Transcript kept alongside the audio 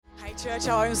Church,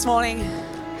 how are you this morning?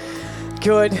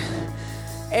 Good.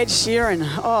 Ed Sheeran.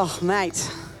 Oh,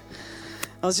 mate.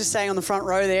 I was just saying on the front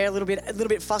row there, a little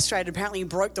bit frustrated. Apparently he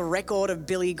broke the record of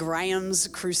Billy Graham's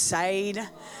crusade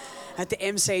at the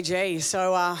MCG.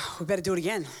 So we better do it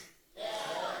again.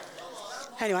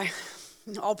 Anyway,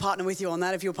 I'll partner with you on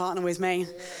that if you'll partner with me.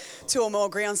 Two or more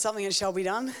agree on something, it shall be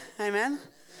done. Amen.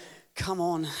 Come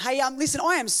on. Hey, listen,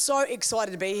 I am so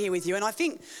excited to be here with you, and I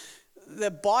think the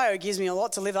bio gives me a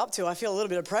lot to live up to. I feel a little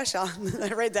bit of pressure. I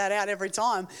read that out every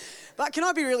time. But can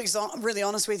I be really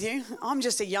honest with you? I'm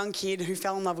just a young kid who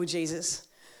fell in love with Jesus.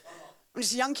 I'm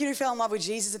just a young kid who fell in love with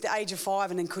Jesus at the age of 5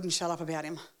 and then couldn't shut up about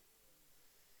him.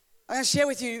 I'm going to share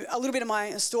with you a little bit of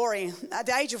my story. At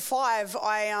the age of 5,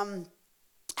 I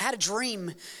had a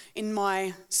dream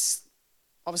I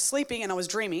was sleeping and I was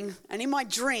dreaming. And in my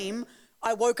dream,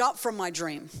 I woke up from my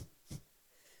dream.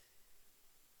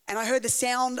 And I heard the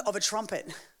sound of a trumpet.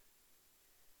 I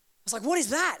was like, what is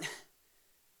that?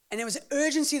 And there was an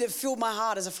urgency that filled my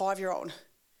heart as a 5-year-old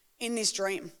in this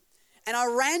dream. And I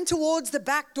ran towards the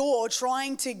back door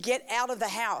trying to get out of the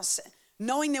house,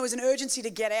 knowing there was an urgency to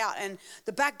get out. And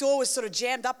the back door was sort of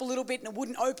jammed up a little bit and it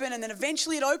wouldn't open. And then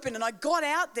eventually it opened and I got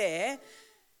out there.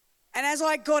 And as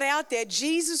I got out there,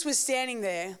 Jesus was standing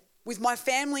there with my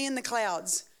family in the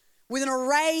clouds, with an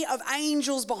array of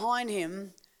angels behind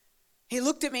him. He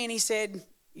looked at me and he said,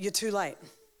 "You're too late."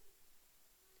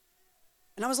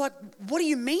 And I was like, "What do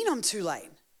you mean I'm too late?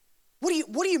 What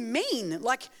do you mean?"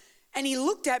 And he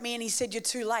looked at me and he said, "You're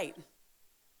too late."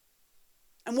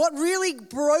 And what really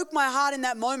broke my heart in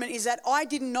that moment is that I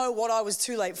didn't know what I was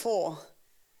too late for,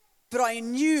 but I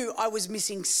knew I was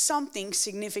missing something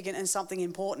significant and something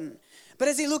important. But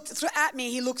as he looked at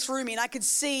me, he looked through me and I could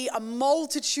see a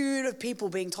multitude of people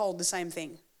being told the same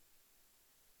thing.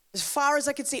 As far as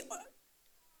I could see,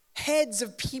 heads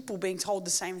of people being told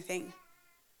the same thing.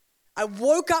 I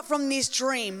woke up from this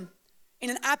dream in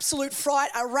an absolute fright.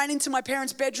 I ran into my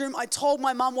parents' bedroom. I told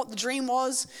my mum what the dream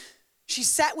was. She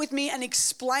sat with me and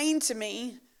explained to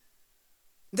me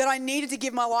that I needed to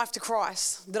give my life to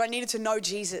Christ, that I needed to know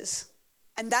Jesus.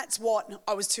 And that's what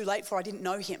I was too late for. I didn't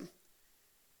know him.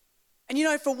 And you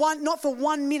know, not for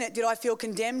 1 minute did I feel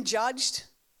condemned, judged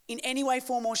in any way,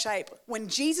 form or shape. When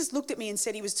Jesus looked at me and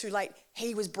said he was too late,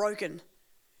 he was broken.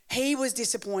 He was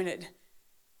disappointed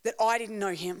that I didn't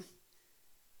know him.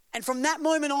 And from that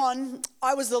moment on,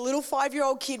 I was the little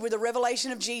 5-year-old kid with a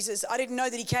revelation of Jesus. I didn't know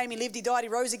that he came, he lived, he died, he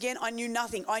rose again. I knew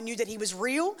nothing. I knew that he was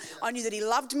real. I knew that he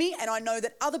loved me. And I know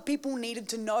that other people needed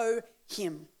to know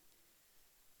him.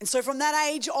 And so from that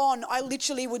age on, I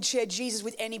literally would share Jesus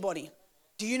with anybody.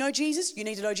 Do you know Jesus? You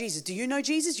need to know Jesus. Do you know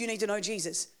Jesus? You need to know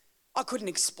Jesus. I couldn't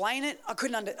explain it. I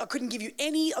couldn't give you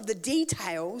any of the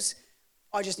details.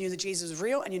 I just knew that Jesus was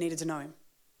real and you needed to know him.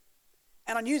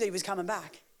 And I knew that he was coming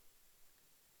back.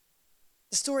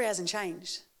 The story hasn't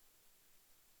changed.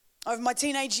 Over my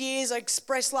teenage years, I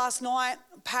expressed last night,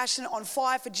 passion, on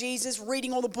fire for Jesus,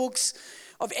 reading all the books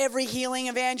of every healing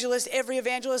evangelist, every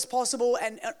evangelist possible,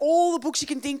 and all the books you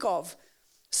can think of.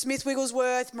 Smith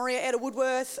Wigglesworth, Maria Etta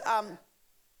Woodworth,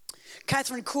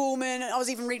 Catherine Kuhlman. I was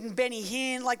even reading Benny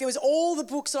Hinn. There was all the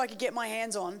books that I could get my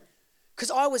hands on because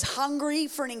I was hungry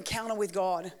for an encounter with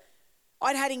God.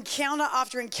 I'd had encounter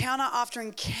after encounter after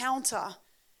encounter,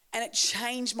 and it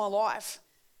changed my life.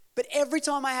 But every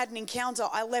time I had an encounter,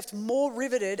 I left more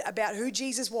riveted about who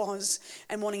Jesus was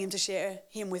and wanting him to share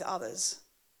him with others.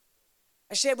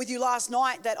 I shared with you last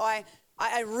night that I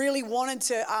really wanted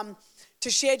to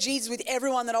share Jesus with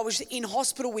everyone that I was in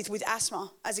hospital with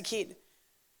asthma as a kid,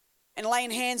 and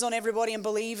laying hands on everybody and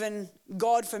believe in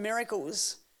God for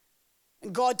miracles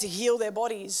and God to heal their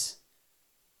bodies.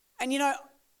 And you know,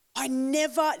 I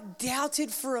never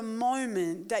doubted for a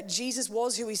moment that Jesus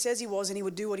was who he says he was and he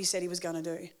would do what he said he was going to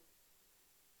do.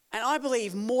 And I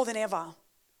believe more than ever,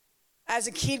 as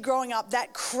a kid growing up,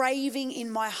 that craving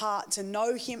in my heart to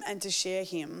know him and to share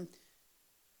him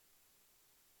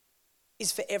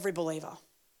is for every believer.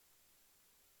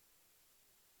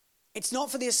 It's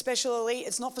not for the special elite.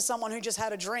 It's not for someone who just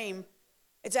had a dream.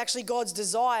 It's actually God's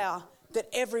desire that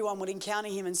everyone would encounter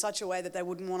him in such a way that they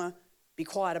wouldn't want to be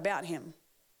quiet about him.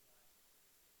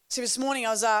 See, this morning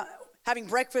I was having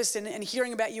breakfast and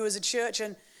hearing about you as a church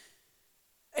and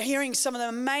hearing some of the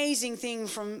amazing things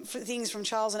from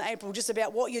Charles and April just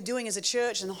about what you're doing as a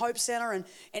church and the Hope Center and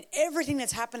everything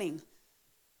that's happening.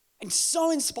 And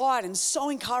so inspired and so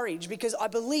encouraged because I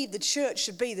believe the church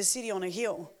should be the city on a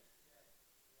hill.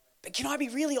 But can I be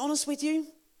really honest with you?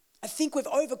 I think we've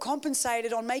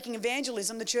overcompensated on making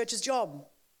evangelism the church's job.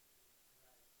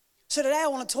 So today I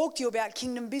want to talk to you about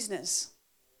kingdom business.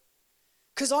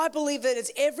 Because I believe that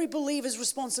it's every believer's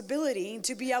responsibility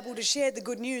to be able to share the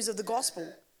good news of the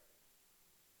gospel.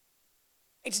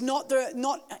 It's not,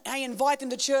 hey, invite them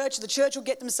to church, the church will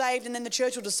get them saved, and then the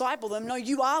church will disciple them. No,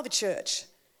 you are the church.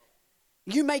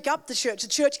 You make up the church. The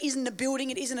church isn't a building,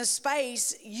 it isn't a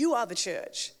space. You are the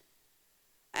church.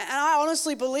 And I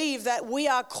honestly believe that we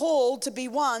are called to be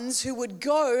ones who would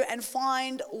go and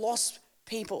find lost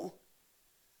people.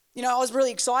 You know, I was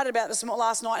really excited about this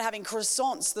last night, having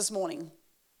croissants this morning.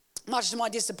 Much to my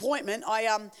disappointment,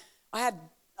 I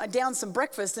downed some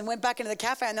breakfast and went back into the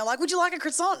cafe, and they're like, "Would you like a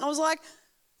croissant?" And I was like,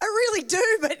 "I really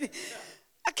do, but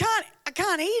I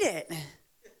can't eat it."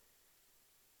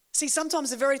 See, sometimes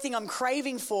the very thing I'm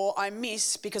craving for, I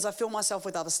miss because I fill myself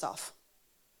with other stuff.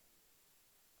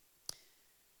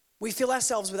 We fill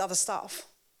ourselves with other stuff.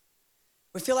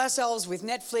 We fill ourselves with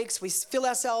Netflix. We fill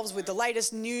ourselves with the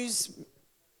latest news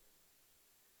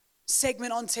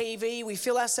segment on TV. We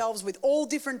fill ourselves with all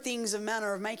different things, a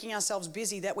manner of making ourselves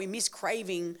busy, that we miss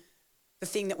craving the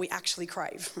thing that we actually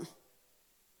crave.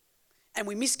 And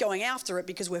we miss going after it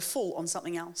because we're full on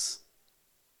something else.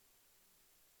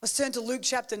 Let's turn to Luke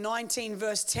chapter 19,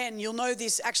 verse 10. You'll know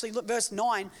this, actually, look, verse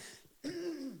 9.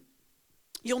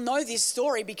 You'll know this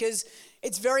story because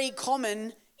it's very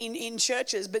common in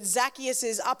churches. But Zacchaeus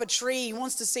is up a tree. He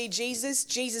wants to see Jesus.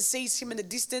 Jesus sees him in the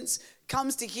distance,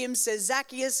 comes to him, says,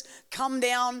 "Zacchaeus, come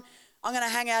down. I'm going to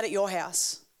hang out at your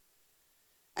house."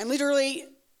 And literally,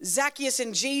 Zacchaeus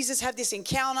and Jesus have this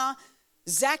encounter.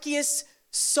 Zacchaeus,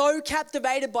 so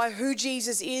captivated by who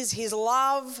Jesus is, his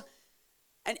love,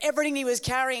 and everything he was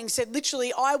carrying, said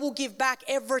literally, "I will give back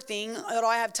everything that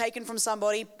I have taken from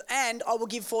somebody, and I will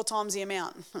give 4 times the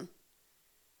amount."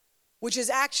 Which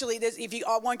is actually,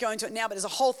 I won't go into it now, but there's a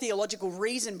whole theological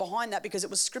reason behind that because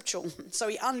it was scriptural. So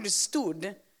he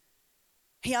understood,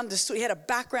 he had a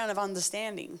background of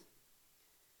understanding.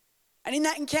 And in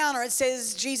that encounter, it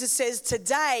says, Jesus says,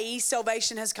 "Today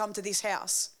salvation has come to this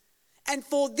house. And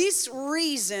for this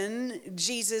reason,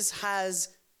 Jesus has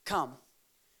come,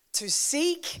 to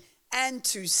seek and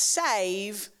to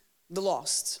save the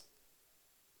lost."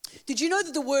 Did you know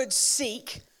that the word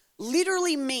seek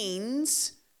literally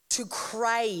means to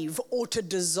crave or to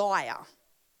desire?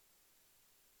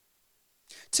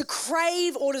 To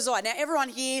crave or desire. Now, everyone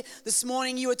here this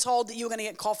morning, you were told that you were going to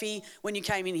get coffee when you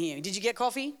came in here. Did you get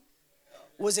coffee?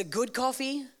 Was it good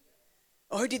coffee?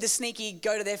 Or who did the sneaky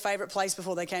go to their favorite place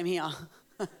before they came here?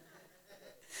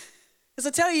 Because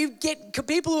I tell you, get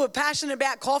people who are passionate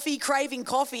about coffee, craving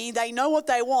coffee, they know what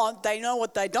they want, they know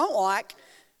what they don't like,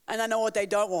 and they know what they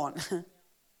don't want.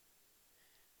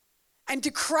 And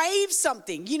to crave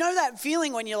something, you know that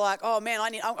feeling when you're like, "Oh man,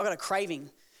 I've got a craving."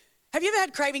 Have you ever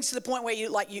had cravings to the point where you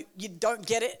don't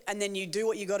get it, and then you do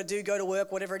what you got to do, go to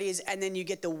work, whatever it is, and then you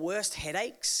get the worst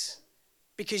headaches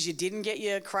because you didn't get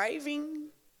your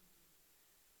craving?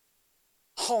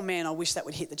 Oh man, I wish that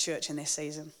would hit the church in this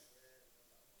season.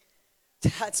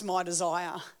 That's my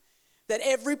desire. That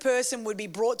every person would be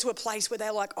brought to a place where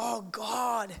they're like, "Oh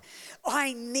God,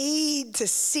 I need to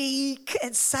seek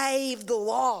and save the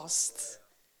lost."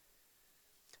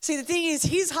 See, the thing is,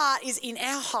 his heart is in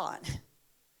our heart.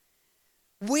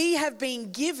 We have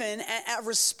been given a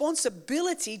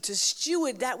responsibility to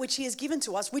steward that which he has given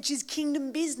to us, which is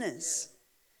kingdom business.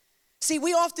 See,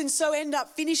 we often so end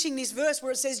up finishing this verse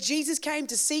where it says Jesus came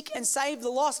to seek and save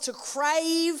the lost, to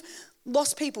crave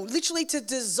lost people, literally to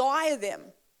desire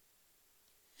them.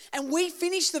 And we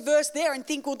finish the verse there and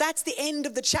think, well, that's the end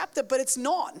of the chapter, but it's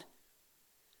not.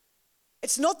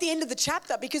 It's not the end of the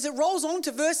chapter because it rolls on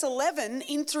to verse 11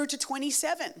 in through to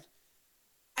 27.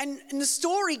 And the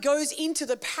story goes into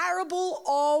the parable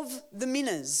of the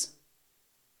minas.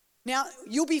 Now,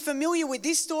 you'll be familiar with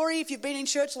this story if you've been in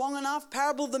church long enough,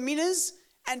 parable of the minas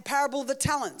and parable of the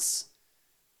talents.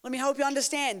 Let me help you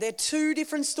understand. They're 2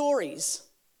 different stories.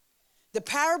 The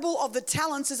parable of the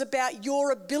talents is about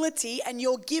your ability and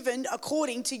you're given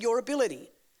according to your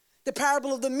ability. The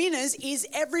parable of the minas is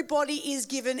everybody is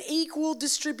given equal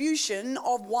distribution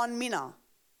of 1 mina.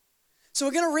 So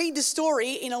we're going to read the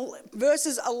story in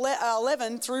verses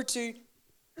 11 through to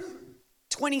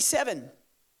 27.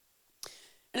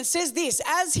 And it says this: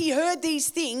 "As he heard these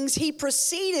things, he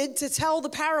proceeded to tell the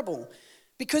parable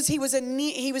because he was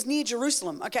near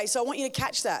Jerusalem." Okay, so I want you to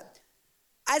catch that.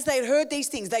 As they had heard these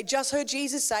things, they just heard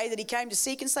Jesus say that he came to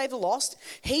seek and save the lost.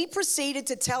 He proceeded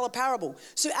to tell a parable.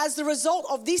 So as the result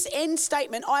of this end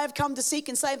statement, "I have come to seek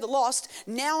and save the lost,"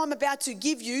 now I'm about to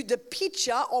give you the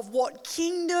picture of what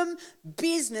kingdom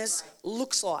business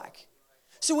looks like.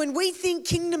 So when we think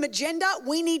kingdom agenda,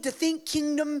 we need to think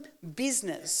kingdom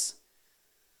business.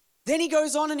 Then he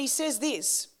goes on and he says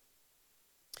this: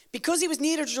 because he was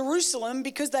near to Jerusalem,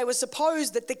 because they were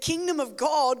supposed that the kingdom of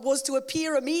God was to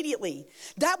appear immediately.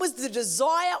 That was the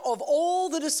desire of all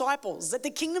the disciples, that the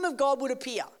kingdom of God would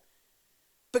appear.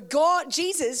 But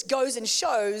Jesus goes and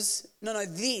shows, no,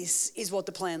 this is what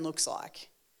the plan looks like.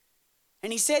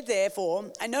 And he said,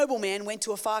 therefore, a nobleman went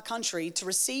to a far country to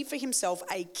receive for himself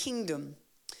a kingdom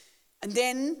and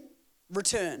then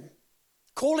return.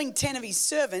 Calling 10 of his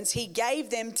servants, he gave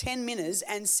them 10 minas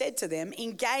and said to them,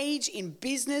 engage in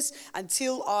business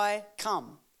until I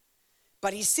come.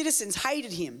 But his citizens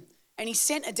hated him, and he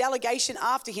sent a delegation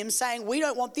after him saying, we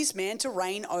don't want this man to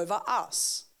reign over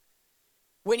us.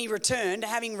 When he returned,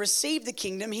 having received the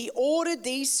kingdom, he ordered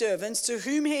these servants to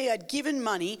whom he had given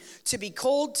money to be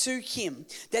called to him,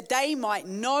 that they might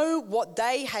know what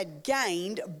they had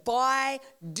gained by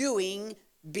doing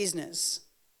business.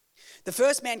 The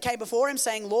first man came before him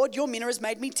saying, Lord, your mina has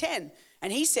made me 10.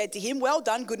 And he said to him, well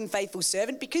done, good and faithful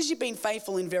servant. Because you've been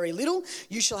faithful in very little,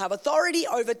 you shall have authority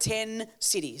over 10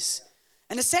 cities.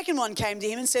 And the second one came to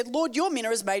him and said, Lord, your mina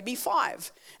has made me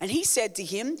 5. And he said to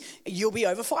him, you'll be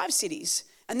over 5 cities.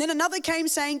 And then another came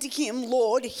saying to him,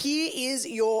 Lord, here is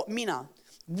your mina,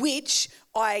 which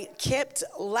I kept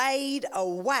laid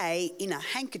away in a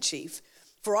handkerchief.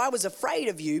 For I was afraid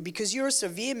of you, because you're a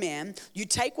severe man. You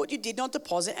take what you did not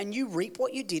deposit, and you reap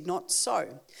what you did not sow.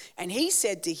 And he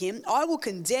said to him, I will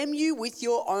condemn you with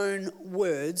your own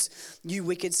words, you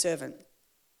wicked servant.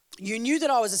 You knew that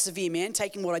I was a severe man,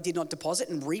 taking what I did not deposit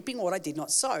and reaping what I did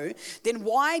not sow. Then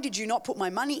why did you not put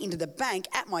my money into the bank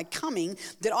at my coming,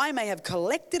 that I may have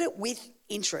collected it with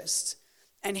interest?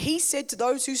 And he said to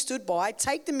those who stood by,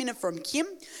 take the mina from him,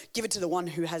 give it to the one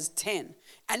who has 10.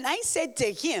 And they said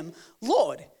to him,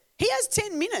 Lord, he has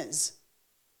 10 minas.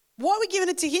 Why are we giving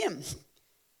it to him?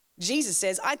 Jesus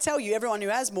says, I tell you, everyone who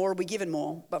has more will be given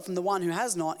more, but from the one who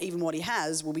has not, even what he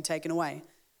has will be taken away.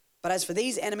 But as for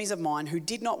these enemies of mine who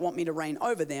did not want me to reign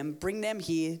over them, bring them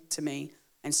here to me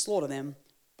and slaughter them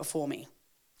before me.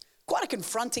 Quite a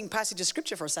confronting passage of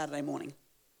scripture for a Saturday morning.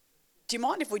 Do you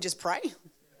mind if we just pray?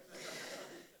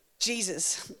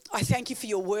 Jesus, I thank you for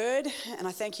your word, and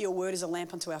I thank you your word is a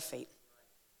lamp unto our feet.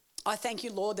 I thank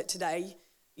you, Lord, that today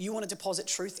you want to deposit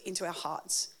truth into our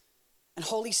hearts. And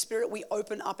Holy Spirit, we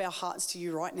open up our hearts to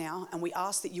you right now, and we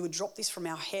ask that you would drop this from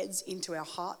our heads into our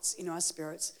hearts, into our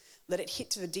spirits. Let it hit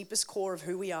to the deepest core of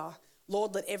who we are.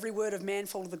 Lord, let every word of man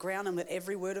fall to the ground, and let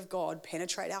every word of God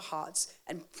penetrate our hearts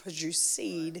and produce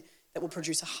seed that will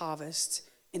produce a harvest.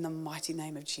 In the mighty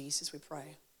name of Jesus, we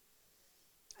pray.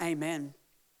 Amen.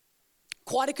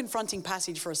 Quite a confronting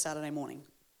passage for a Saturday morning.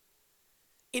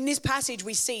 In this passage,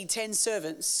 we see 10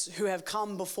 servants who have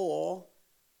come before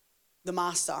the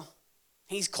master.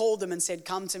 He's called them and said,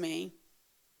 come to me.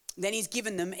 Then he's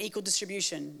given them equal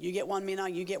distribution. You get 1 mina,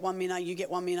 you get 1 mina, you get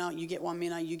 1 mina, you get 1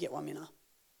 mina, you get 1 mina.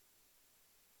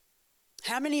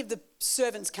 How many of the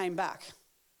servants came back?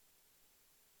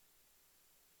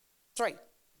 3.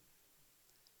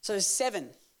 So 7.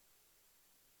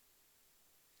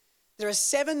 There are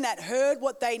 7 that heard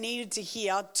what they needed to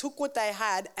hear, took what they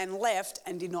had and left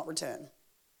and did not return.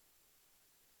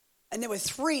 And there were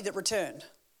 3 that returned.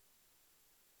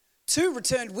 2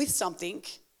 returned with something,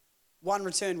 1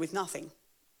 returned with nothing,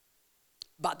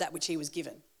 but that which he was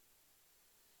given.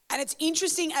 And it's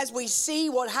interesting as we see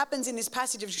what happens in this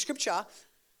passage of scripture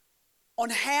on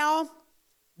how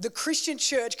the Christian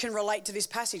church can relate to this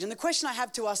passage. And the question I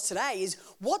have to us today is,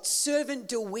 what servant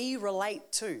do we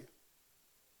relate to?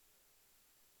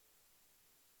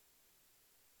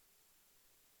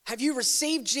 Have you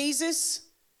received Jesus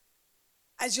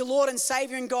as your Lord and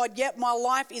Savior and God? Yep, my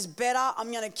life is better.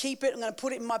 I'm going to keep it. I'm going to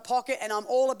put it in my pocket, and I'm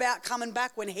all about coming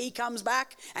back when he comes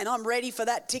back, and I'm ready for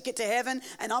that ticket to heaven,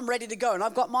 and I'm ready to go. And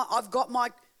I've got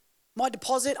my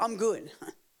deposit. I'm good.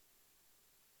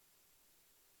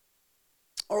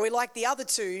 Or are we like the other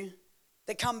 2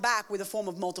 that come back with a form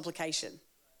of multiplication?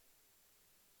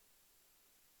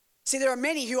 See, there are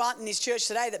many who aren't in this church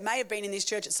today that may have been in this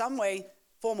church at some way,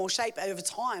 form or shape over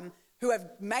time, who have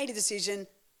made a decision,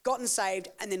 gotten saved,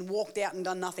 and then walked out and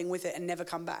done nothing with it and never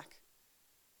come back.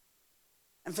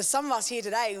 And for some of us here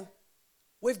today,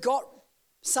 we've got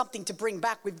something to bring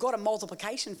back. We've got a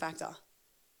multiplication factor.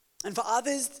 And for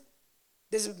others,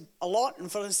 there's a lot,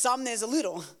 and for some, there's a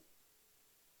little.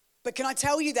 But can I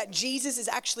tell you that Jesus is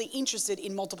actually interested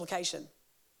in multiplication?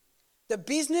 The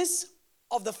business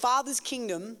of the Father's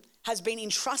kingdom has been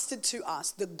entrusted to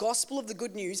us. The gospel of the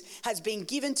good news has been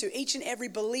given to each and every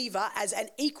believer as an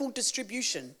equal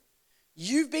distribution.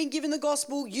 You've been given the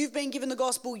gospel, you've been given the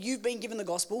gospel, you've been given the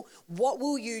gospel. What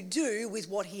will you do with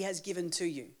what he has given to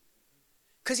you?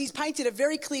 because he's painted a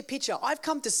very clear picture. I've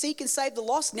come to seek and save the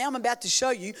lost. Now I'm about to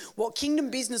show you what kingdom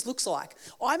business looks like.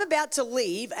 I'm about to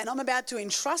leave and I'm about to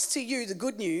entrust to you the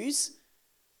good news.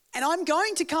 And I'm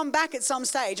going to come back at some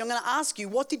stage. I'm going to ask you,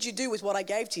 what did you do with what I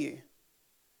gave to you?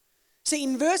 See, if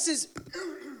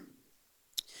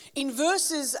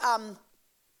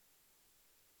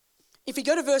you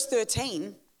go to verse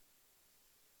 13,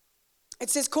 it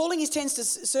says, calling his 10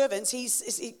 servants,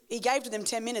 he gave to them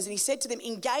 10 minutes and he said to them,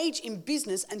 engage in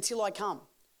business until I come.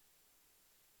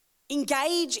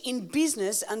 Engage in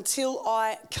business until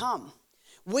I come.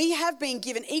 We have been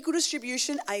given equal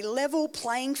distribution, a level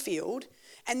playing field.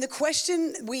 And the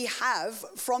question we have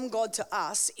from God to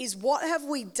us is, what have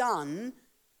we done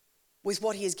with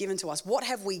what he has given to us? What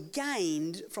have we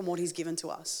gained from what he's given to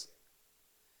us?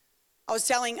 I was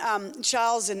telling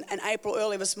Charles and April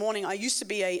earlier this morning, I used to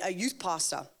be a youth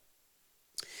pastor.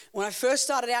 When I first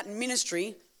started out in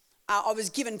ministry, I was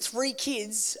given 3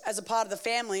 kids as a part of the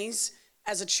families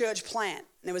as a church plant.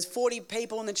 And there was 40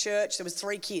 people in the church, there was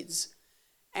 3 kids.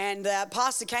 And the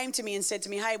pastor came to me and said to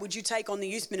me, hey, would you take on the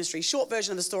youth ministry? Short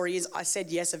version of the story is I said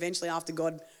yes eventually after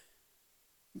God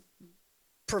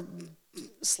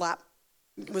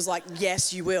was like,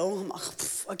 yes, you will. I'm like,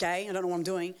 okay, I don't know what I'm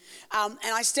doing. And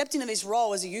I stepped into this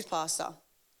role as a youth pastor.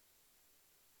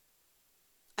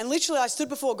 And literally I stood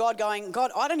before God going,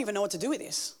 God, I don't even know what to do with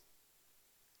this.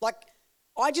 Like,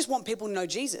 I just want people to know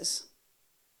Jesus.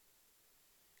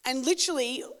 And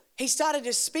literally, he started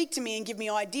to speak to me and give me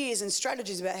ideas and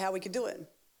strategies about how we could do it.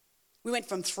 We went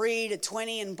from 3 to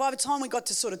 20, and by the time we got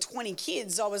to sort of 20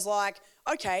 kids, I was like,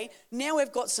 okay, now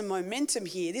we've got some momentum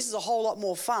here. This is a whole lot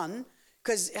more fun,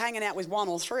 because hanging out with 1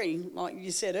 or 3, like you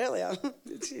said earlier,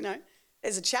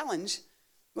 there's a challenge.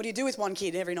 What do you do with 1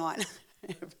 kid every night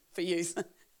for youth?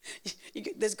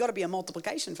 There's got to be a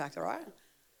multiplication factor, right?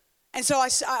 And so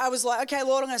I was like, okay,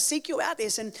 Lord, I'm going to seek you out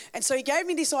this. And so he gave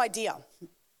me this idea.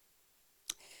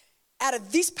 Out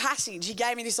of this passage, he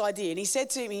gave me this idea. And he said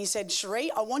to me, he said, Cherie,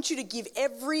 I want you to give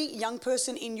every young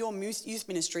person in your youth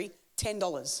ministry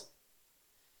 $10.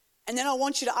 And then I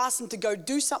want you to ask them to go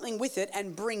do something with it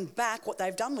and bring back what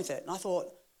they've done with it. And I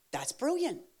thought, that's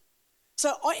brilliant.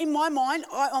 So in my mind,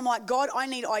 I'm like, God, I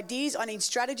need ideas, I need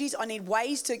strategies, I need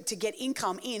ways to get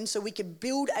income in so we can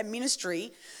build a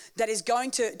ministry that is going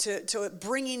to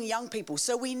bring in young people.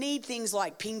 So we need things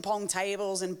like ping pong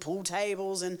tables and pool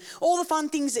tables and all the fun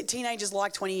things that teenagers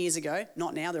liked 20 years ago.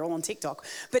 Not now, they're all on TikTok,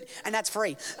 and that's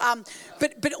free.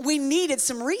 But we needed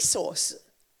some resource.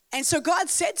 And so God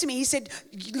said to me, he said,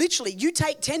 literally, you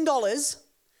take $10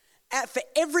 for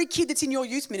every kid that's in your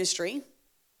youth ministry.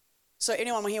 So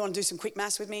anyone here want to do some quick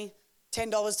maths with me?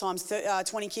 $10 times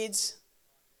 20 kids?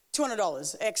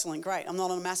 $200. Excellent, great. I'm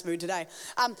not on a maths mood today.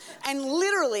 And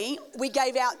literally, we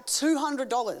gave out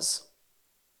 $200.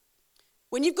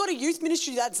 When you've got a youth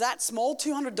ministry that's that small,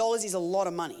 $200 is a lot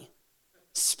of money,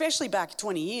 especially back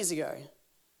 20 years ago.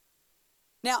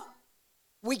 Now,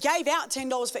 we gave out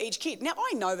 $10 for each kid. Now,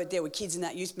 I know that there were kids in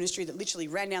that youth ministry that literally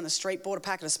ran down the street, bought a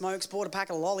packet of smokes, bought a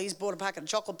packet of lollies, bought a packet of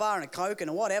chocolate bar and a Coke and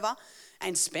a whatever,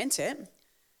 and spent it.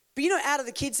 But out of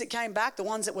the kids that came back, the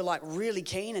ones that were like really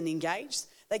keen and engaged,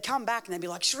 they'd come back and they'd be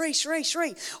like, Cherie,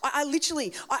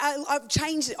 I've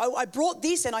changed it. I brought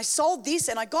this and I sold this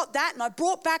and I got that and I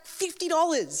brought back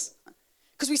 $50.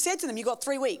 Because we said to them, you got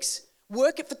 3 weeks.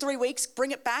 Work it for 3 weeks,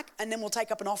 bring it back, and then we'll take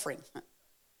up an offering.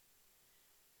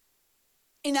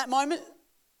 In that moment,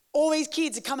 all these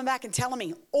kids are coming back and telling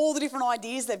me all the different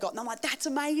ideas they've got. And I'm like, that's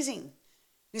amazing.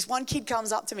 This one kid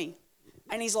comes up to me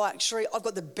and he's like, Cherie, I've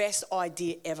got the best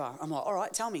idea ever. I'm like, all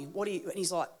right, tell me. What do you? And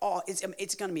he's like, oh,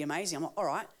 it's going to be amazing. I'm like, all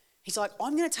right. He's like,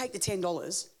 I'm going to take the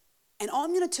 $10 and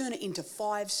I'm going to turn it into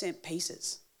 5-cent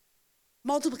pieces.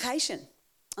 Multiplication.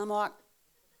 I'm like,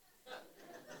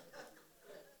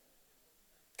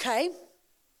 okay.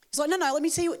 He's like, no, let me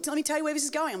tell you where this is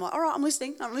going. I'm like, all right, I'm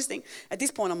listening. At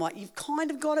this point, I'm like, you've kind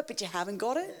of got it, but you haven't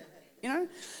got it, And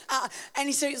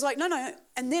he's like, no.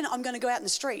 And then I'm going to go out in the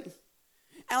street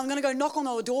and I'm going to go knock on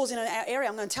all the doors in our area.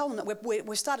 I'm going to tell them that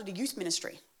we've started a youth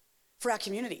ministry for our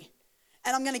community.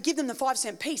 And I'm going to give them the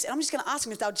 5-cent piece. And I'm just going to ask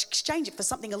them if they'll exchange it for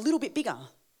something a little bit bigger.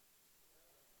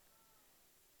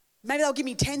 Maybe they'll give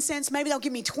me 10 cents. Maybe they'll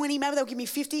give me 20. Maybe they'll give me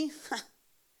 50.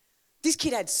 This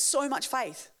kid had so much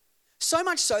faith. So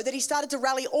much so that he started to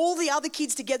rally all the other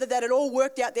kids together that had all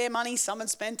worked out their money. Some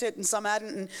had spent it and some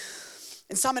hadn't,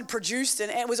 and some had produced,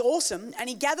 and it was awesome. And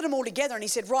he gathered them all together and he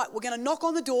said, right, we're going to knock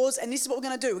on the doors and this is what we're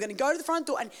going to do. We're going to go to the front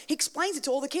door, and he explains it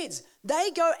to all the kids.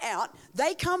 They go out,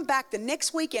 they come back the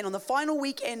next weekend, on the final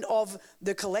weekend of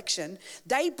the collection,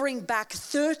 they bring back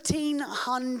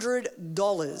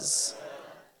 $1,300.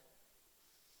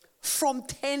 from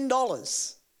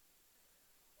 $10.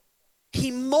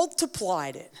 He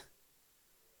multiplied it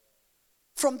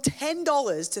from $10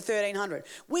 to $1,300.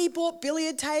 We bought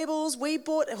billiard tables. We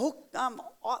bought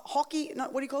hockey. No,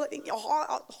 what do you call it?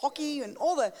 Hockey and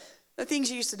all the things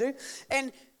you used to do.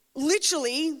 And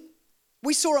literally,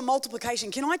 we saw a multiplication.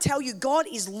 Can I tell you, God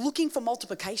is looking for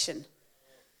multiplication.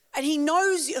 And he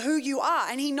knows who you are.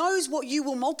 And he knows what you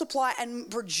will multiply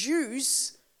and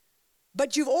produce.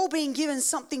 But you've all been given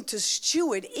something to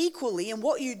steward equally. And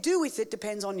what you do with it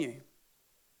depends on you.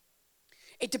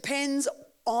 It depends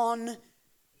on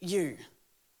you.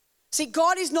 See,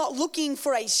 God is not looking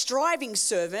for a striving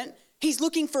servant. He's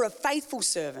looking for a faithful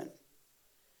servant.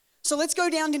 So let's go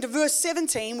down into verse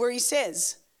 17 where he said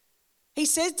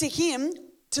to him,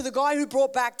 to the guy who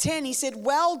brought back 10, he said,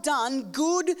 well done,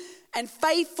 good and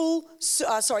faithful,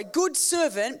 good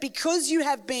servant, because you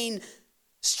have been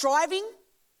striving,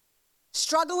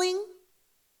 struggling,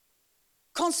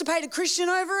 constipated Christian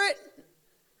over it.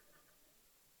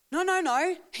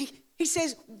 No. He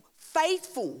says,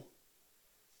 faithful.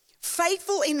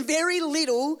 Faithful in very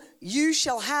little, you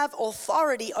shall have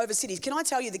authority over cities. Can I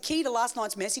tell you the key to last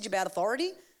night's message about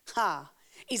authority?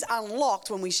 Is unlocked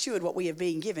when we steward what we have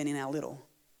been given in our little.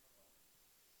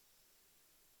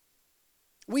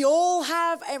 We all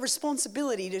have a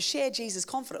responsibility to share Jesus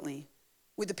confidently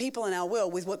with the people in our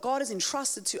world, with what God has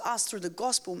entrusted to us through the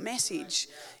gospel message.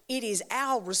 It is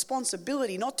our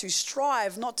responsibility not to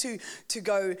strive, not to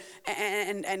go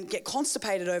and get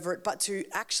constipated over it, but to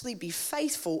actually be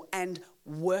faithful and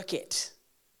work it.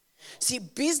 See,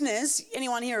 business,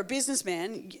 anyone here a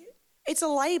businessman, it's a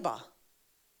labor.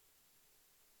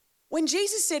 When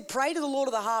Jesus said, pray to the Lord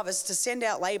of the harvest to send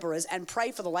out laborers and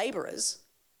pray for the laborers,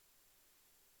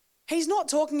 he's not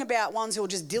talking about ones who will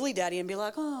just dilly-dally and be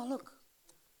like, oh, look.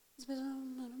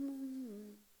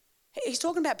 He's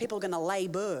talking about people who are going to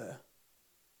labor.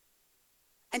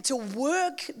 And to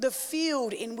work the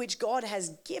field in which God has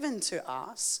given to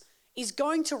us is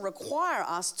going to require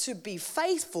us to be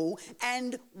faithful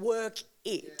and work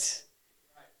it.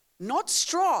 Not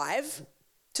strive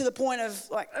to the point of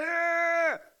like,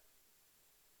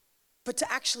 but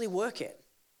to actually work it.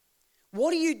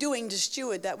 What are you doing to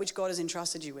steward that which God has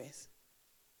entrusted you with?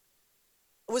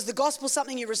 Was the gospel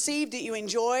something you received that you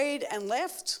enjoyed and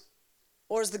left?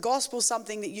 Or is the gospel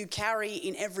something that you carry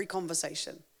in every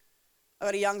conversation? I've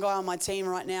got a young guy on my team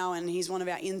right now, and he's one of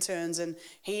our interns, and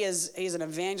he's an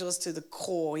evangelist to the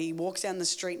core. He walks down the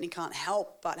street and he can't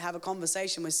help but have a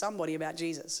conversation with somebody about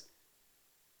Jesus.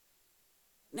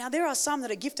 Now, there are some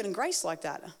that are gifted and graced like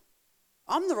that.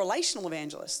 I'm the relational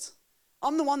evangelist.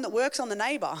 I'm the one that works on the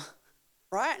neighbor,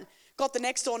 right? Got the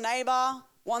next door neighbor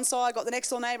one side, got the next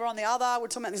door neighbor on the other. We were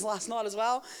talking about this last night as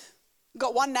well.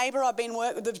 Got one neighbor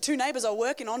the two neighbors I'm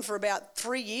working on for about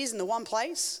 3 years in the one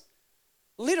place.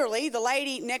 Literally, the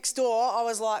lady next door, I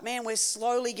was like, man, we're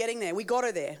slowly getting there. We got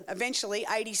her there. Eventually,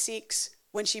 86,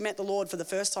 when she met the Lord for the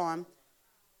first time.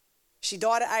 She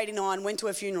died at 89, went to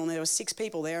a funeral, and there were 6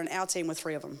 people there, and our team were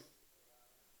 3 of them.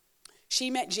 She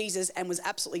met Jesus and was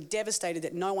absolutely devastated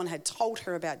that no one had told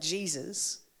her about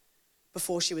Jesus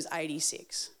before she was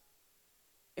 86.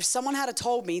 If someone had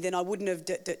told me, then I wouldn't have.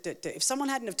 If someone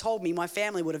hadn't have told me, my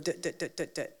family would have.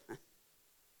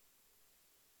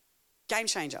 Game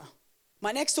changer.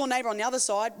 My next door neighbor on the other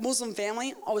side, Muslim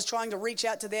family, I was trying to reach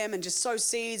out to them and just sow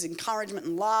seeds, encouragement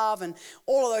and love and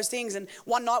all of those things. And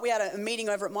one night we had a meeting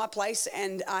over at my place,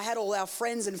 and I had all our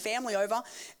friends and family over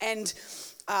and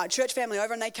church family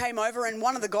over, and they came over, and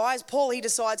one of the guys, Paul, he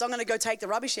decides, I'm going to go take the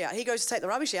rubbish out. He goes to take the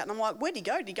rubbish out, and I'm like, where'd he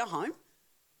go? Did he go home?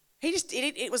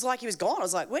 It was like he was gone. I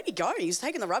was like, where'd he go? He was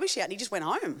taking the rubbish out and he just went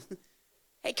home.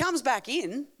 He comes back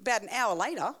in about an hour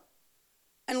later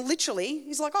and literally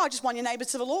he's like, I just won your neighbours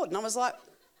to the Lord. And I was like,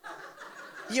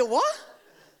 you what?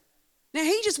 Now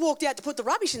he just walked out to put the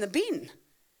rubbish in the bin.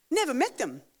 Never met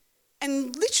them.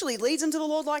 And literally leads them to the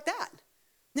Lord like that.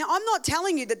 Now I'm not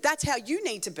telling you that that's how you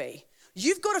need to be.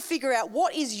 You've got to figure out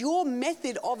what is your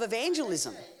method of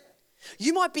evangelism.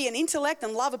 You might be an intellect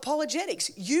and love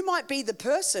apologetics. You might be the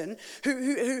person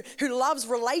who loves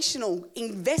relational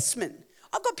investment.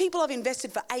 I've got people I've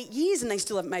invested for 8 years and they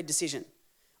still haven't made a decision.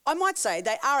 I might say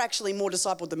they are actually more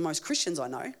discipled than most Christians I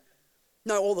know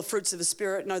all the fruits of the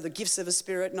Spirit, know the gifts of the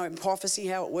Spirit, know prophecy,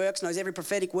 how it works, knows every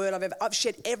prophetic word I've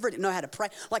shared everything, know how to pray,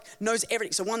 knows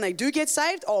everything. So when they do get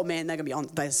saved, oh man, they're going to be on,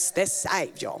 they're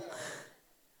saved, y'all.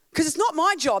 Because it's not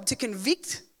my job to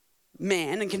convict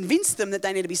man and convince them that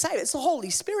they need to be saved. It's the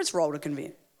Holy Spirit's role to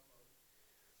convince.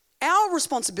 Our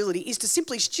responsibility is to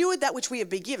simply steward that which we have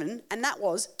been given, and that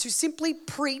was to simply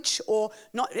preach or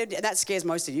not. That scares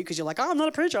most of you because you're like, oh, I'm not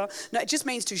a preacher. No, it just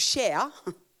means to share,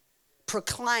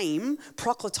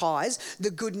 proclatize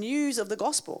the good news of the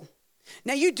gospel.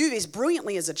 Now, you do this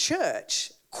brilliantly as a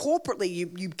church.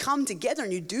 Corporately, you come together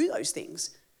and you do those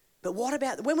things. But what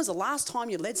about, when was the last time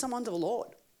you led someone to the Lord?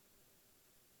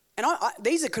 And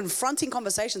these are confronting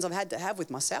conversations I've had to have with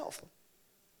myself.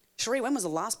 Cherie, when was the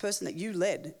last person that you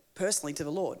led personally to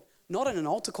the Lord? Not in an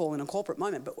altar call in a corporate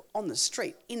moment, but on the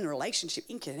street, in the relationship,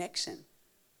 in connection.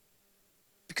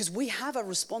 Because we have a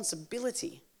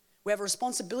responsibility. We have a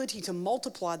responsibility to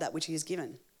multiply that which he has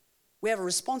given. We have a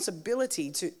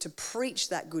responsibility to preach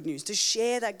that good news, to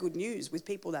share that good news with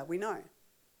people that we know.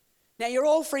 Now, you're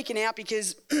all freaking out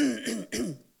because,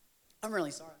 I'm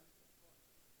really sorry.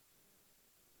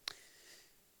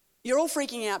 You're all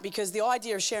freaking out because the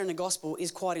idea of sharing the gospel is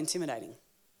quite intimidating.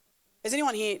 Is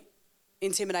anyone here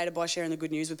intimidated by sharing the good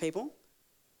news with people?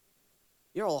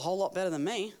 You're all a whole lot better than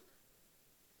me.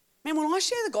 Man, when I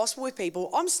share the gospel with people,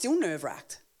 I'm still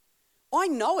nerve-wracked. I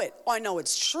know it. I know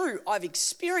it's true. I've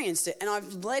experienced it and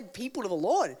I've led people to the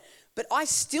Lord. But I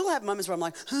still have moments where I'm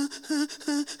like, huh, huh,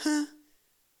 huh, huh.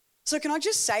 So can I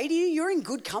just say to you, you're in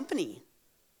good company.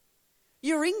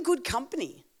 You're in good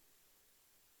company.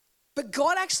 But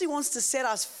God actually wants to set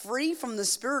us free from the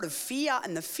spirit of fear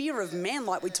and the fear of man,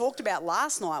 like we talked about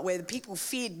last night, where the people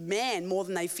feared man more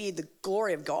than they feared the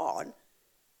glory of God,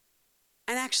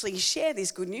 and actually share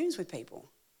this good news with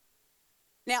people.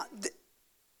 Now,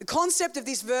 the concept of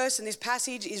this verse and this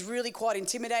passage is really quite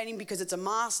intimidating because it's a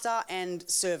master and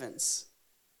servants.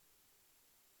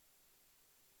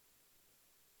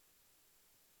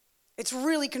 It's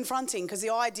really confronting because the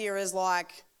idea is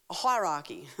like a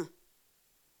hierarchy.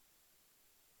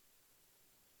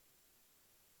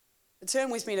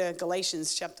 Turn with me to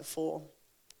Galatians chapter 4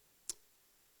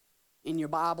 in your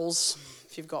Bibles,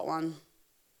 if you've got one.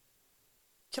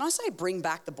 Can I say bring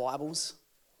back the Bibles?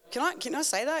 Can I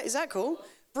say that? Is that cool?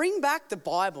 Bring back the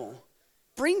Bible.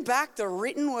 Bring back the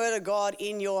written word of God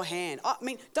in your hand. I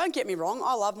mean, don't get me wrong.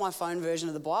 I love my phone version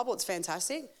of the Bible. It's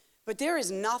fantastic. But there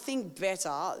is nothing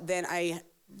better than a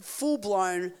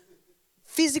full-blown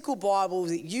physical Bible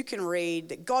that you can read,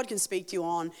 that God can speak to you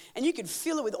on, and you can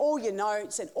fill it with all your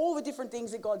notes and all the different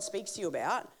things that God speaks to you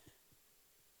about.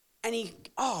 And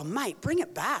mate, bring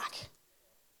it back.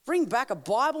 Bring back a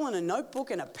Bible and a notebook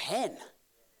and a pen.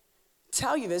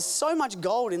 Tell you, there's so much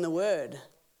gold in the word.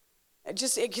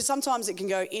 Sometimes it can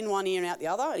go in one ear and out the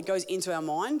other. It goes into our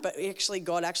mind, but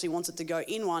God actually wants it to go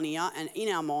in one ear and in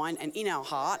our mind and in our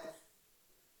heart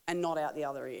and not out the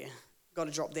other ear. Got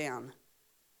to drop down.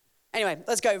 Anyway,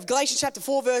 let's go. Galatians chapter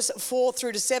 4, verse 4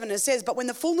 through to 7. It says, "But when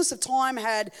the fullness of time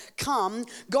had come,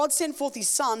 God sent forth his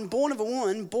son, born of a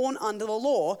woman, born under the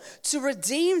law, to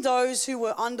redeem those who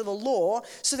were under the law,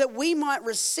 so that we might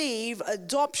receive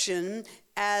adoption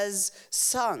as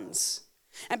sons.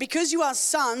 And because you are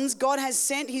sons, God has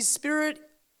sent his spirit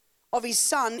of his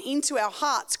son into our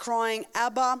hearts, crying,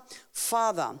 Abba,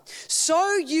 Father.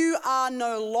 So you are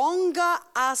no longer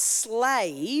a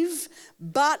slave,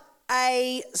 but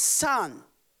a son.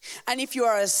 And if you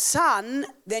are a son,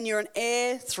 then you're an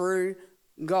heir through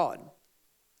God."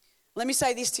 Let me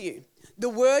say this to you. The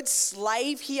word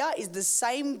slave here is the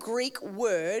same Greek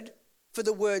word for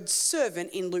the word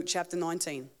servant in Luke chapter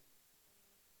 19.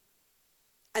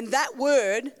 And that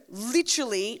word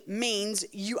literally means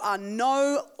you are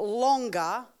no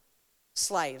longer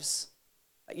slaves,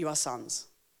 but you are sons.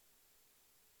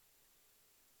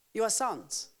 You are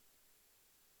sons.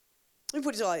 Let me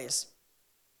put it like this.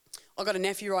 I've got a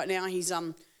nephew right now. He's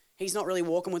not really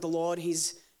walking with the Lord.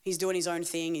 He's doing his own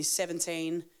thing. He's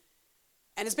 17.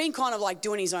 And it's been kind of like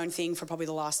doing his own thing for probably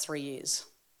the last 3 years.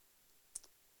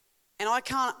 And I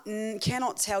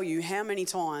cannot tell you how many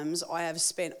times I have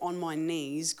spent on my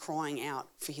knees crying out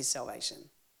for his salvation.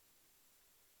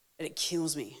 And it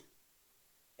kills me.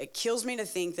 It kills me to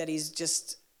think that he's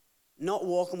just not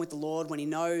walking with the Lord when he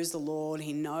knows the Lord.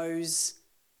 He knows.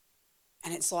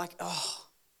 And it's like,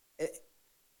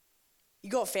 you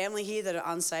got family here that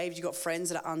are unsaved. You got friends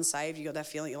that are unsaved. You got that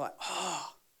feeling. You're like,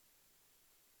 oh.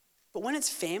 But when it's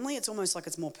family, it's almost like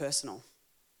it's more personal.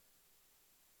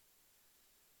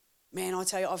 Man, I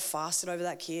tell you, I've fasted over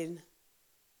that kid.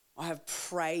 I have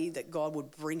prayed that God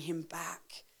would bring him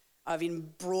back.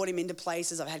 I've brought him into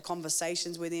places. I've had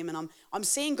conversations with him, and I'm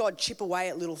seeing God chip away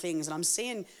at little things, and I'm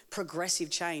seeing progressive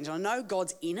change. I know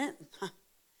God's in it,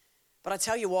 but I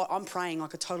tell you what, I'm praying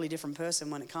like a totally different person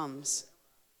when it comes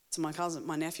to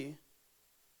my nephew.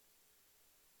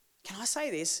 Can I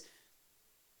say this?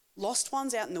 Lost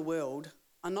ones out in the world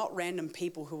are not random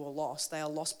people who are lost. They are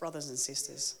lost brothers and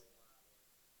sisters.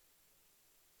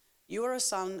 You are a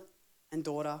son and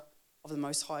daughter of the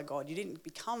Most High God. You didn't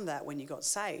become that when you got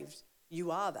saved.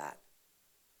 You are that.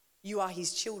 You are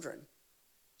his children.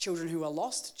 Children who are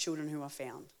lost, children who are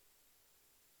found.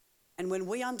 And when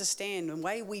we understand the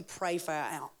way we pray for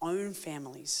our own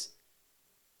families,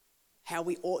 how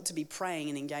we ought to be praying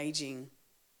and engaging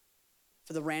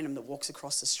for the random that walks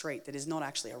across the street that is not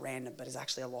actually a random but is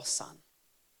actually a lost son.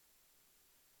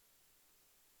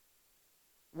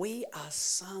 We are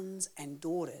sons and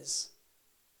daughters.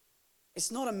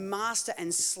 It's not a master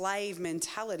and slave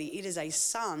mentality. It is a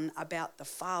son about the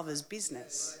Father's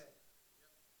business.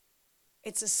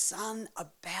 It's a son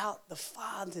about the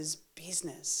Father's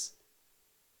business.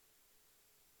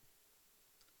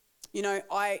 You know,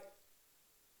 I,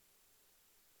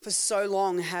 for so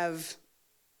long, have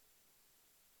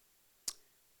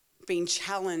been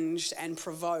challenged and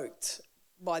provoked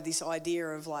by this idea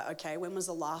of like, okay, when was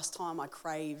the last time I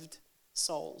craved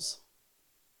souls?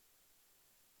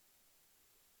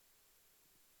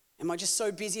 Am I just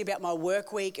so busy about my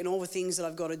work week and all the things that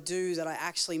I've got to do that I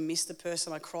actually miss the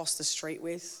person I cross the street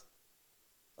with,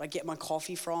 that I get my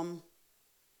coffee from?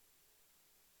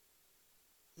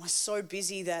 Am I so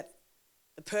busy that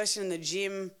the person in the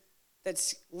gym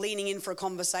that's leaning in for a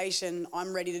conversation,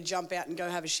 I'm ready to jump out and go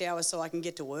have a shower so I can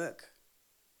get to work?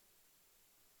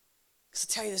 Because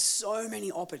I tell you, there's so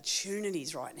many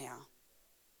opportunities right now.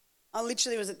 I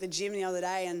literally was at the gym the other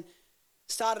day and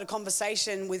started a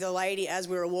conversation with a lady as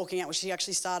we were walking out. Well, she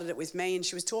actually started it with me, and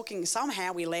she was talking.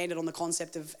 Somehow we landed on the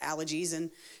concept of allergies,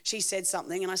 and she said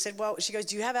something, and I said, well, she goes,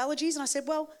 do you have allergies? And I said,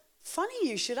 well, funny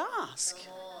you should ask.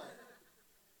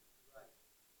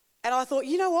 And I thought,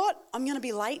 you know what? I'm going to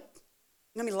be late.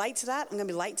 I'm going to be late to that. I'm going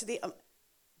to be late to the.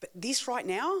 But this right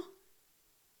now,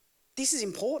 this is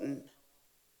important.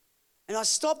 And I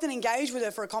stopped and engaged with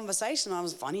her for a conversation. I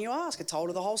was, funny you ask. I told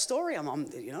her the whole story. I'm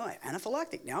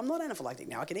anaphylactic. Now I'm not anaphylactic.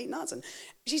 Now I can eat nuts. And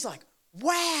she's like,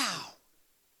 wow,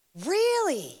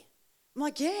 really? I'm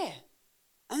like, yeah.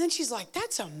 And then she's like,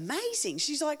 that's amazing.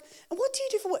 She's like, and what do you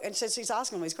do for work? And so she's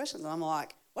asking all these questions. And I'm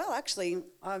like, well, actually,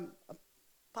 I'm a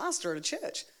pastor at a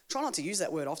church. Try not to use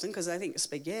that word often because I think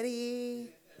spaghetti.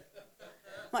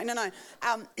 I'm like, no.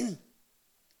 And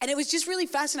it was just really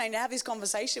fascinating to have this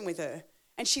conversation with her.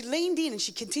 And she leaned in and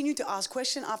she continued to ask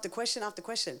question after question after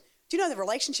question. Do you know the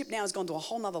relationship now has gone to a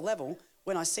whole nother level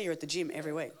when I see her at the gym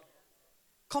every week?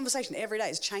 Conversation every day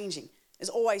is changing. There's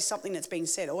always something that's being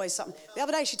said, always something. The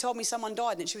other day she told me someone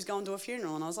died and that she was going to a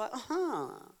funeral, and I was like,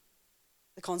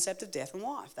 the concept of death and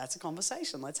life. That's a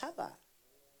conversation. Let's have that.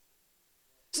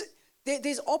 So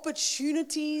there's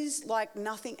opportunities like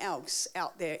nothing else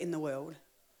out there in the world.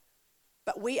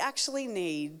 But we actually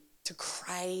need to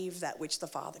crave that which the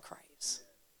Father craves.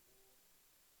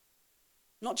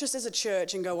 Not just as a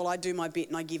church and go, well, I do my bit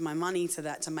and I give my money to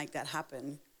that to make that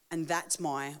happen, and that's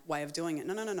my way of doing it.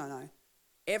 No.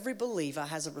 Every believer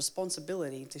has a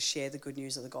responsibility to share the good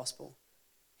news of the gospel.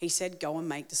 He said, go and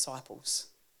make disciples.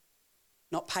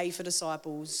 Not pay for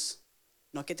disciples,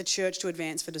 not get the church to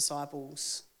advance for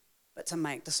disciples, but to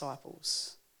make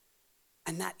disciples.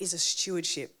 And that is a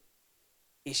stewardship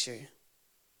issue.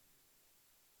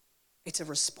 It's a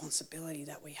responsibility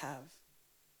that we have.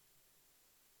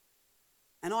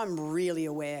 And I'm really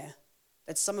aware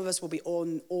that some of us will be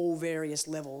on all various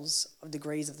levels of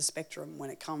degrees of the spectrum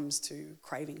when it comes to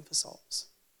craving for souls.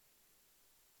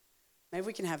 Maybe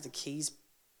we can have the keys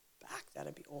back.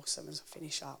 That'd be awesome as I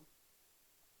finish up.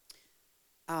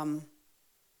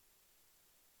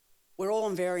 We're all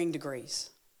on varying degrees.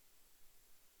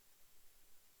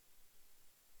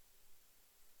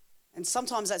 And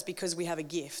sometimes that's because we have a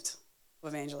gift of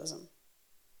evangelism.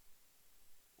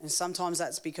 And sometimes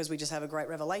that's because we just have a great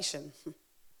revelation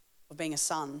of being a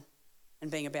son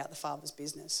and being about the Father's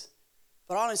business.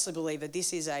 But I honestly believe that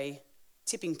this is a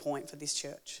tipping point for this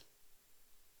church.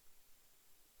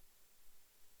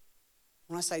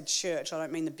 When I say church, I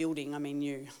don't mean the building, I mean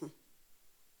you.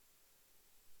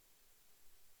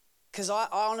 Because I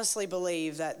honestly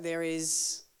believe that there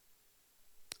is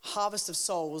harvest of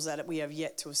souls that we have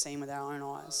yet to have seen with our own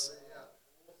eyes.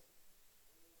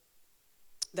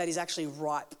 That is actually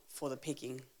ripe for the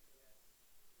picking.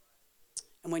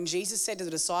 And when Jesus said to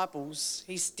the disciples,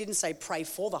 he didn't say pray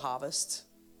for the harvest,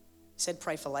 he said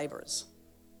pray for laborers.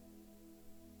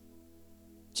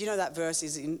 Do you know that verse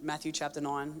is in Matthew chapter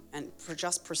 9 and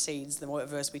just precedes the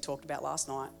verse we talked about last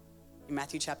night in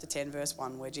Matthew chapter 10 verse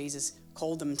 1, where Jesus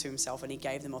called them to himself and he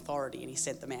gave them authority and he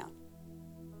sent them out.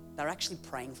 They're actually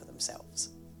praying for themselves.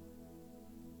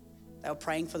 They were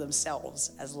praying for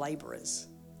themselves as laborers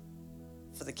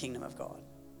for the kingdom of God.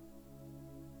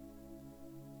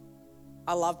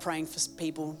 I love praying for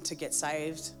people to get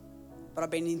saved, but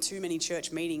I've been in too many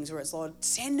church meetings where it's, Lord,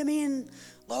 send them in.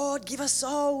 Lord, give us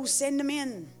souls, send them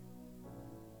in.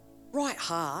 Right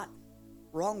heart,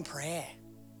 Wrong prayer.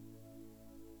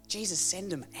 Jesus,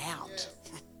 send them out.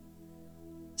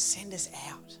 Send us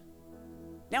out.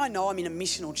 Now I know I'm in a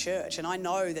missional church, and I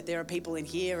know that there are people in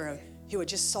here who are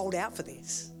just sold out for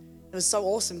this. It was so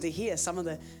awesome to hear some of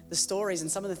the stories and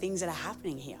some of the things that are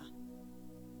happening here.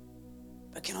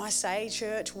 But can I say,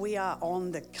 church, we are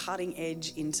on the cutting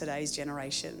edge in today's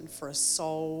generation for a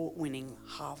soul-winning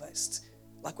harvest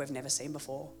like we've never seen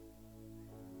before.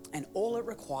 And all it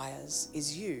requires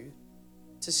is you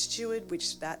to steward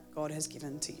which that God has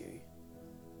given to you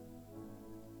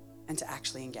and to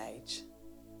actually engage.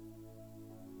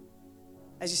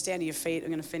 As you stand to your feet, I'm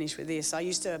going to finish with this. I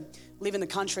used to live in the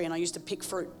country and I used to pick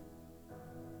fruit.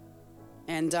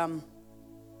 And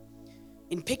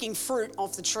in picking fruit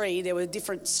off the tree, there were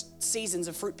different seasons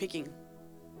of fruit picking.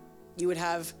 You would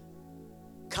have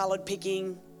coloured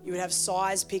picking, you would have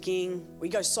size picking, we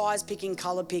go size picking,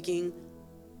 colour picking,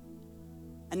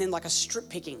 and then like a strip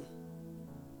picking.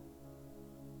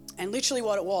 And literally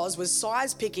what it was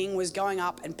size picking was going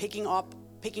up and picking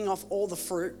off all the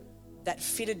fruit that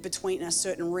fitted between a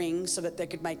certain ring so that they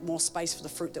could make more space for the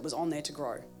fruit that was on there to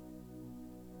grow.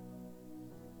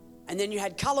 And then you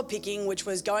had colour picking, which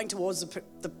was going towards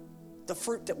the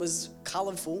fruit that was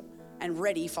colourful and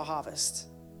ready for harvest.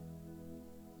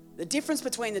 The difference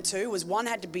between the two was one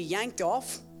had to be yanked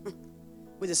off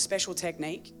with a special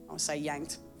technique. I would say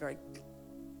yanked, very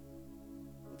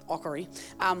awkward.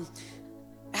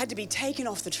 It had to be taken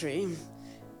off the tree.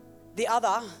 The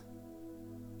other,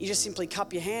 you just simply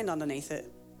cup your hand underneath it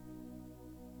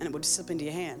and it would slip into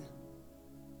your hand.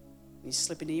 And you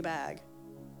slip into your bag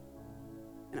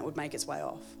and it would make its way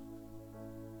off.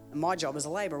 And my job as a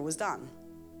labourer was done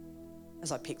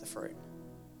as I picked the fruit.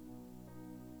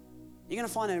 You're going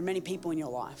to find there are many people in your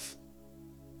life.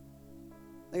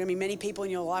 There are going to be many people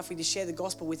in your life where you share the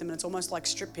gospel with them and it's almost like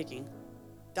strip picking.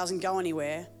 It doesn't go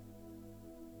anywhere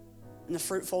and the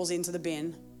fruit falls into the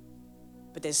bin,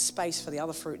 but there's space for the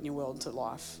other fruit in your world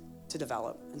to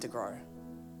develop and to grow.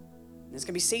 And there's going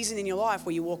to be seasons in your life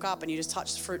where you walk up and you just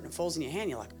touch the fruit and it falls in your hand.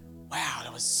 You're like, wow,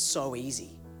 that was so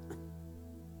easy.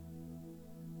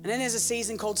 And then there's a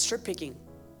season called strip picking,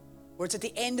 where it's at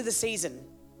the end of the season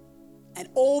and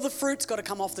all the fruit's got to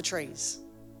come off the trees.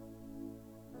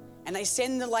 And they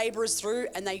send the labourers through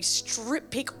and they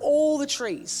strip pick all the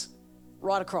trees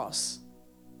right across.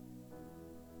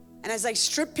 And as they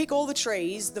strip pick all the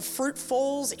trees, the fruit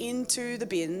falls into the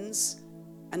bins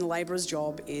and the labourer's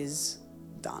job is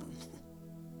done.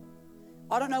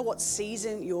 I don't know what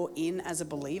season you're in as a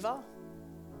believer,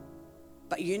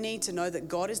 but you need to know that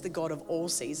God is the God of all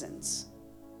seasons.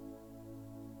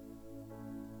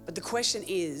 But the question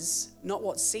is not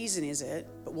what season is it,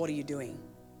 but what are you doing?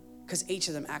 Because each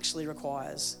of them actually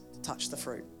requires to touch the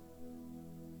fruit.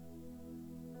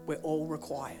 We're all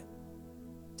required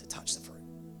to touch the fruit.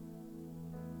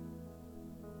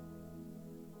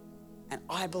 And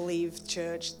I believe,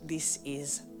 church, this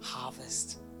is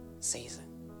harvest season.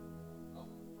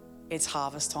 It's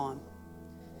harvest time.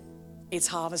 It's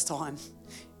harvest time.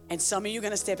 And some of you are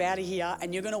going to step out of here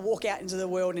and you're going to walk out into the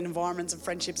world in environments of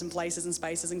friendships and places and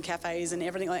spaces and cafes and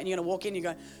everything like that. And you're going to walk in and you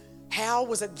go, how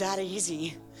was it that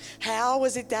easy? How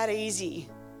was it that easy?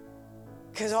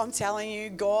 Because I'm telling you,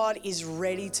 God is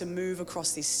ready to move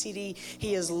across this city.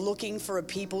 He is looking for a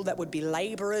people that would be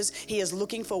laborers. He is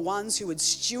looking for ones who would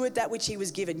steward that which he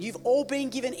was given. You've all been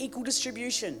given equal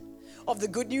distribution of the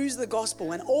good news of the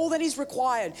gospel. And all that is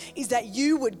required is that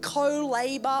you would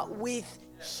co-labor with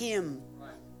him.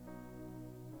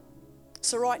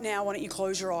 So right now, why don't you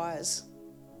close your eyes?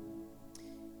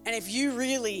 And if you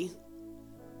really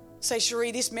say,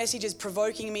 Cherie, this message is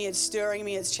provoking me, it's stirring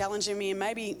me, it's challenging me, and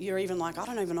maybe you're even like, I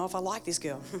don't even know if I like this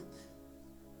girl.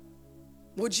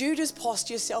 Would you just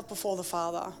posture yourself before the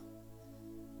Father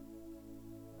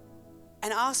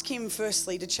and ask him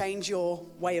firstly to change your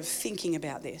way of thinking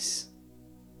about this?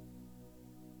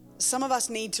 Some of us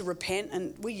need to repent,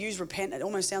 and we use repent, it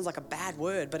almost sounds like a bad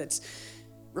word, but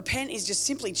repent is just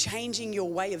simply changing your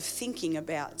way of thinking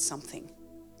about something.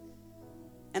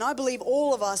 And I believe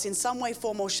all of us in some way,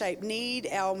 form or shape need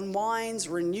our minds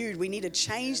renewed. We need to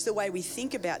change the way we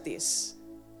think about this.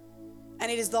 And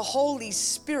it is the Holy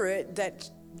Spirit that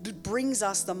brings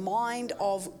us the mind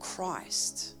of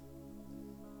Christ.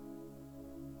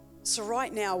 So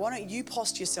right now, why don't you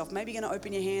posture yourself? Maybe you're going to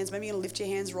open your hands. Maybe you're going to lift your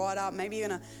hands right up. Maybe you're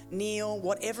going to kneel,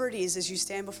 whatever it is as you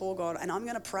stand before God. And I'm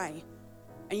going to pray.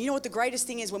 And you know what the greatest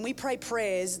thing is? When we pray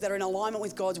prayers that are in alignment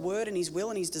with God's word and his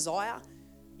will and his desire,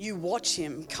 you watch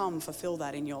him come fulfill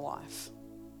that in your life.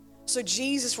 So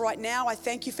Jesus, right now, I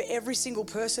thank you for every single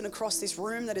person across this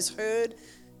room that has heard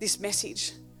this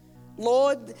message.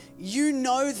 Lord, you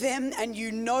know them and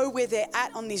you know where they're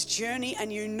at on this journey,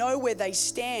 and you know where they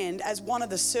stand as one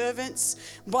of the servants,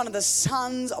 one of the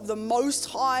sons of the Most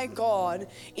High God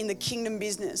in the kingdom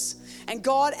business. And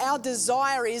God, our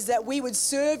desire is that we would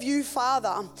serve you,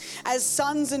 Father, as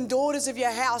sons and daughters of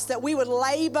your house, that we would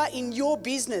labor in your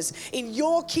business, in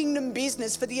your kingdom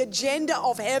business, for the agenda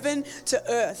of heaven to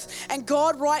earth. And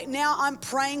God, right now I'm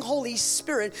praying, Holy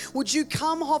Spirit, would you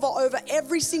come hover over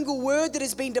every single word that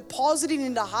has been deposited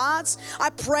into hearts. I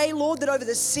pray, Lord, that over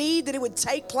the seed, that it would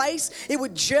take place, it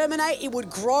would germinate, it would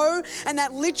grow, and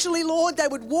that literally, Lord, they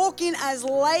would walk in as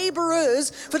laborers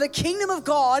for the kingdom of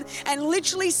God and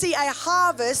literally see a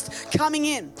harvest coming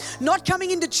in. Not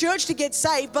coming into church to get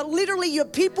saved, but literally your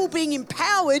people being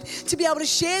empowered to be able to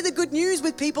share the good news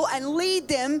with people and lead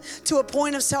them to a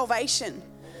point of salvation.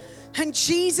 And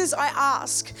Jesus, I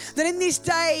ask that in this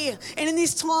day and in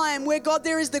this time where, God,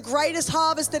 there is the greatest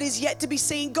harvest that is yet to be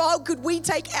seen, God, could we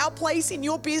take our place in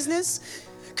your business?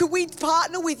 Could we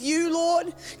partner with you,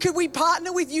 Lord? Could we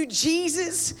partner with you,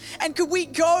 Jesus? And could we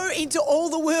go into all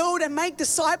the world and make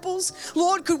disciples?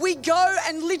 Lord, could we go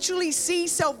and literally see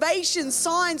salvation,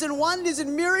 signs and wonders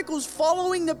and miracles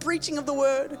following the preaching of the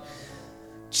word?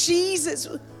 Jesus,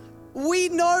 we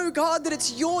know, God, that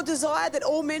it's your desire that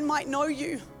all men might know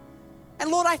you. And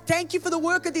Lord, I thank you for the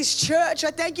work of this church. I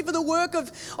thank you for the work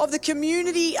of the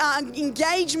community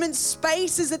engagement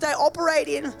spaces that they operate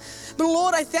in. But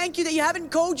Lord, I thank you that you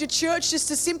haven't called your church just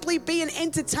to simply be an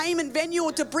entertainment venue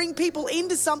or to bring people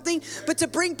into something, but to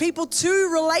bring people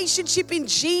to relationship in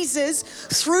Jesus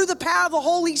through the power of the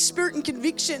Holy Spirit and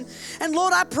conviction. And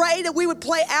Lord, I pray that we would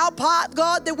play our part,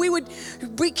 God, that we would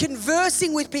be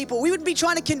conversing with people. We wouldn't be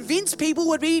trying to convince people,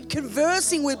 we'd be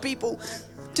conversing with people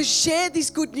to share this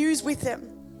good news with them.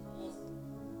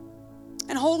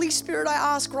 And Holy Spirit, I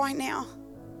ask right now,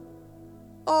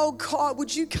 oh God,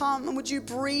 would you come and would you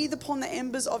breathe upon the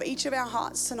embers of each of our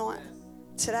hearts tonight,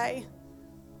 today?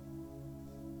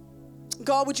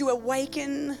 God, would you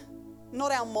awaken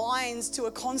not our minds to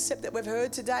a concept that we've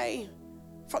heard today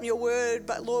from your word,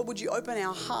 but Lord, would you open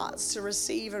our hearts to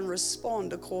receive and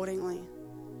respond accordingly?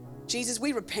 Jesus,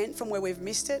 we repent from where we've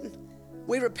missed it.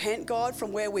 We repent, God,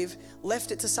 from where we've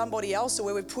left it to somebody else, or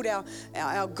where we've put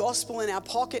our gospel in our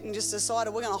pocket and just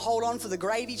decided we're going to hold on for the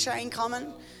gravy train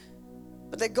coming.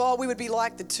 But that, God, we would be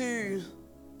like the two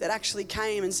that actually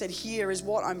came and said, here is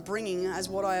what I'm bringing as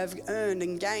what I have earned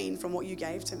and gained from what you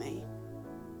gave to me.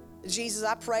 Jesus,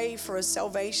 I pray for a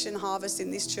salvation harvest in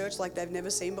this church like they've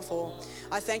never seen before.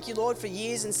 I thank you, Lord, for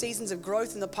years and seasons of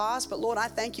growth in the past, but Lord, I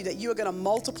thank you that you are going to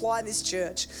multiply this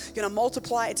church. You're going to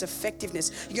multiply its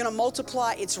effectiveness. You're going to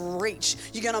multiply its reach.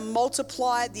 You're going to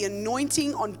multiply the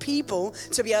anointing on people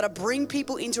to be able to bring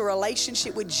people into a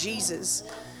relationship with Jesus.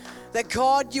 That,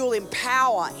 God, you'll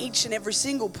empower each and every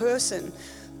single person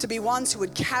to be ones who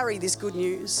would carry this good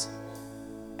news.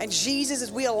 And Jesus,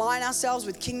 as we align ourselves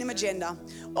with kingdom agenda,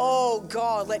 oh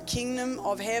God, let kingdom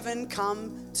of heaven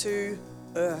come to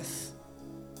earth.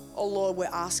 Oh Lord, we're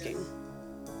asking,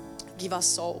 give us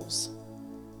souls.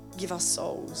 Give us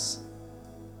souls.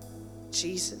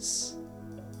 Jesus.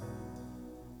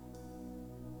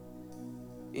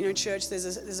 You know, church,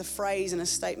 there's a phrase and a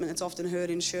statement that's often heard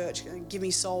in church, give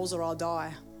me souls or I'll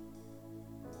die.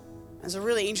 It's a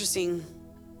really interesting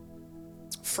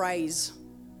phrase.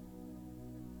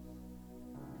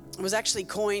 It was actually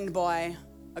coined by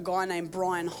a guy named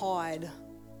Brian Hyde,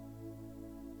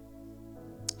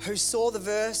 who saw the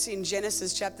verse in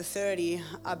Genesis chapter 30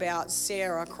 about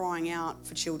Sarah crying out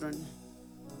for children.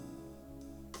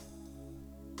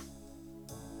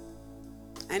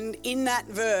 And in that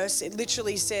verse, it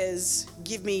literally says,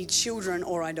 give me children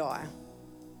or I die.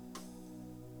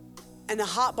 And the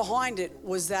heart behind it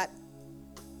was that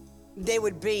there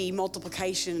would be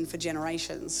multiplication for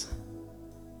generations.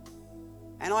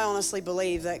 And I honestly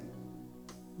believe that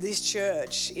this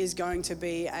church is going to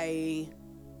be a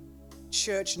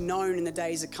church known in the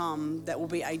days to come that will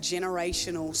be a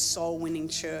generational soul-winning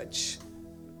church.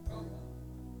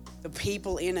 The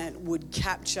people in it would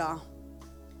capture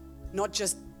not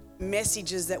just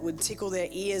messages that would tickle their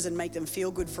ears and make them feel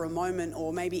good for a moment,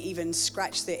 or maybe even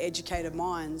scratch their educated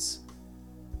minds,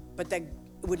 but that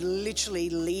would literally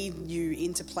lead you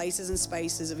into places and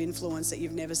spaces of influence that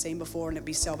you've never seen before, and it'd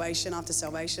be salvation after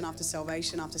salvation after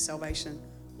salvation after salvation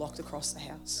locked across the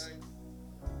house.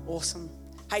 Awesome.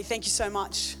 Hey, thank you so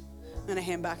much. I'm going to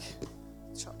hand back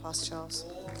to Pastor Charles.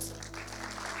 Thank you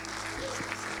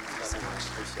so much.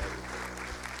 Appreciate it.